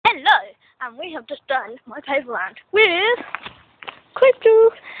And we have just done my paper round with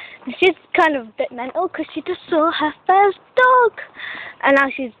Crystal. She's kind of a bit mental because she just saw her first dog. And now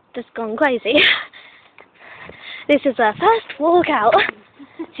she's just gone crazy. This is her first walk out.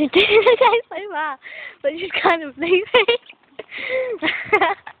 She's doing okay so far, but she's kind of leaving.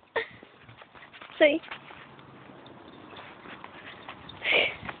 See?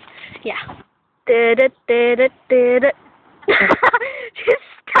 Yeah. She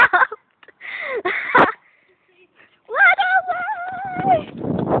stopped. Run away!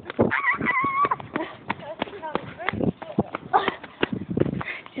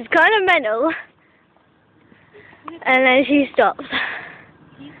 She's kind of mental. And then she stops.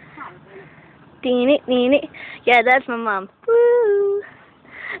 Deen it. Yeah, that's my mum. Woo!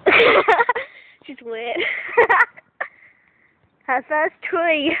 She's weird. Her first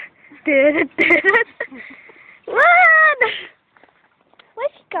tree. Run!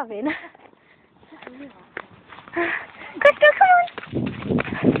 Where's she going? Crystal, come on!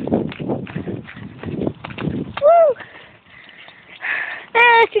 Woo!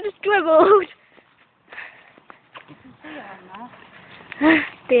 There, she just dribbled.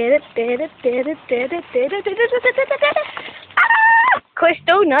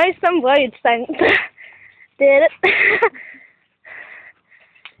 Crystal knows some road sense.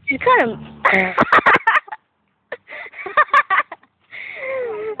 She's kind of...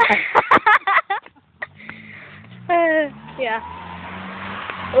 yeah.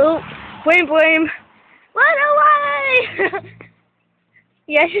 Oh, boom. Run away!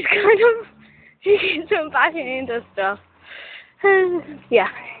 Yeah, she's kind of... She keeps on backing into stuff. Yeah.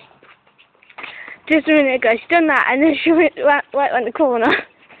 Just a minute ago, she done that, and then she went right around the corner.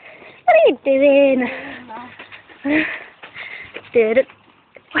 What are you doing?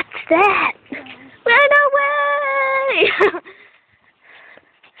 What's that? Run away!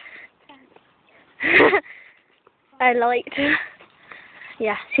 I liked her.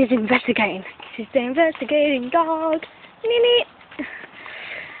 Yeah, she's investigating. She's the investigating dog. Nini.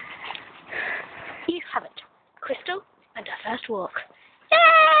 You have it, Crystal, and her first walk.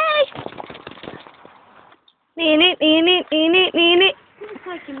 Yay! Nini. It's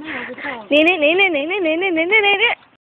like a male, the dog. Nini.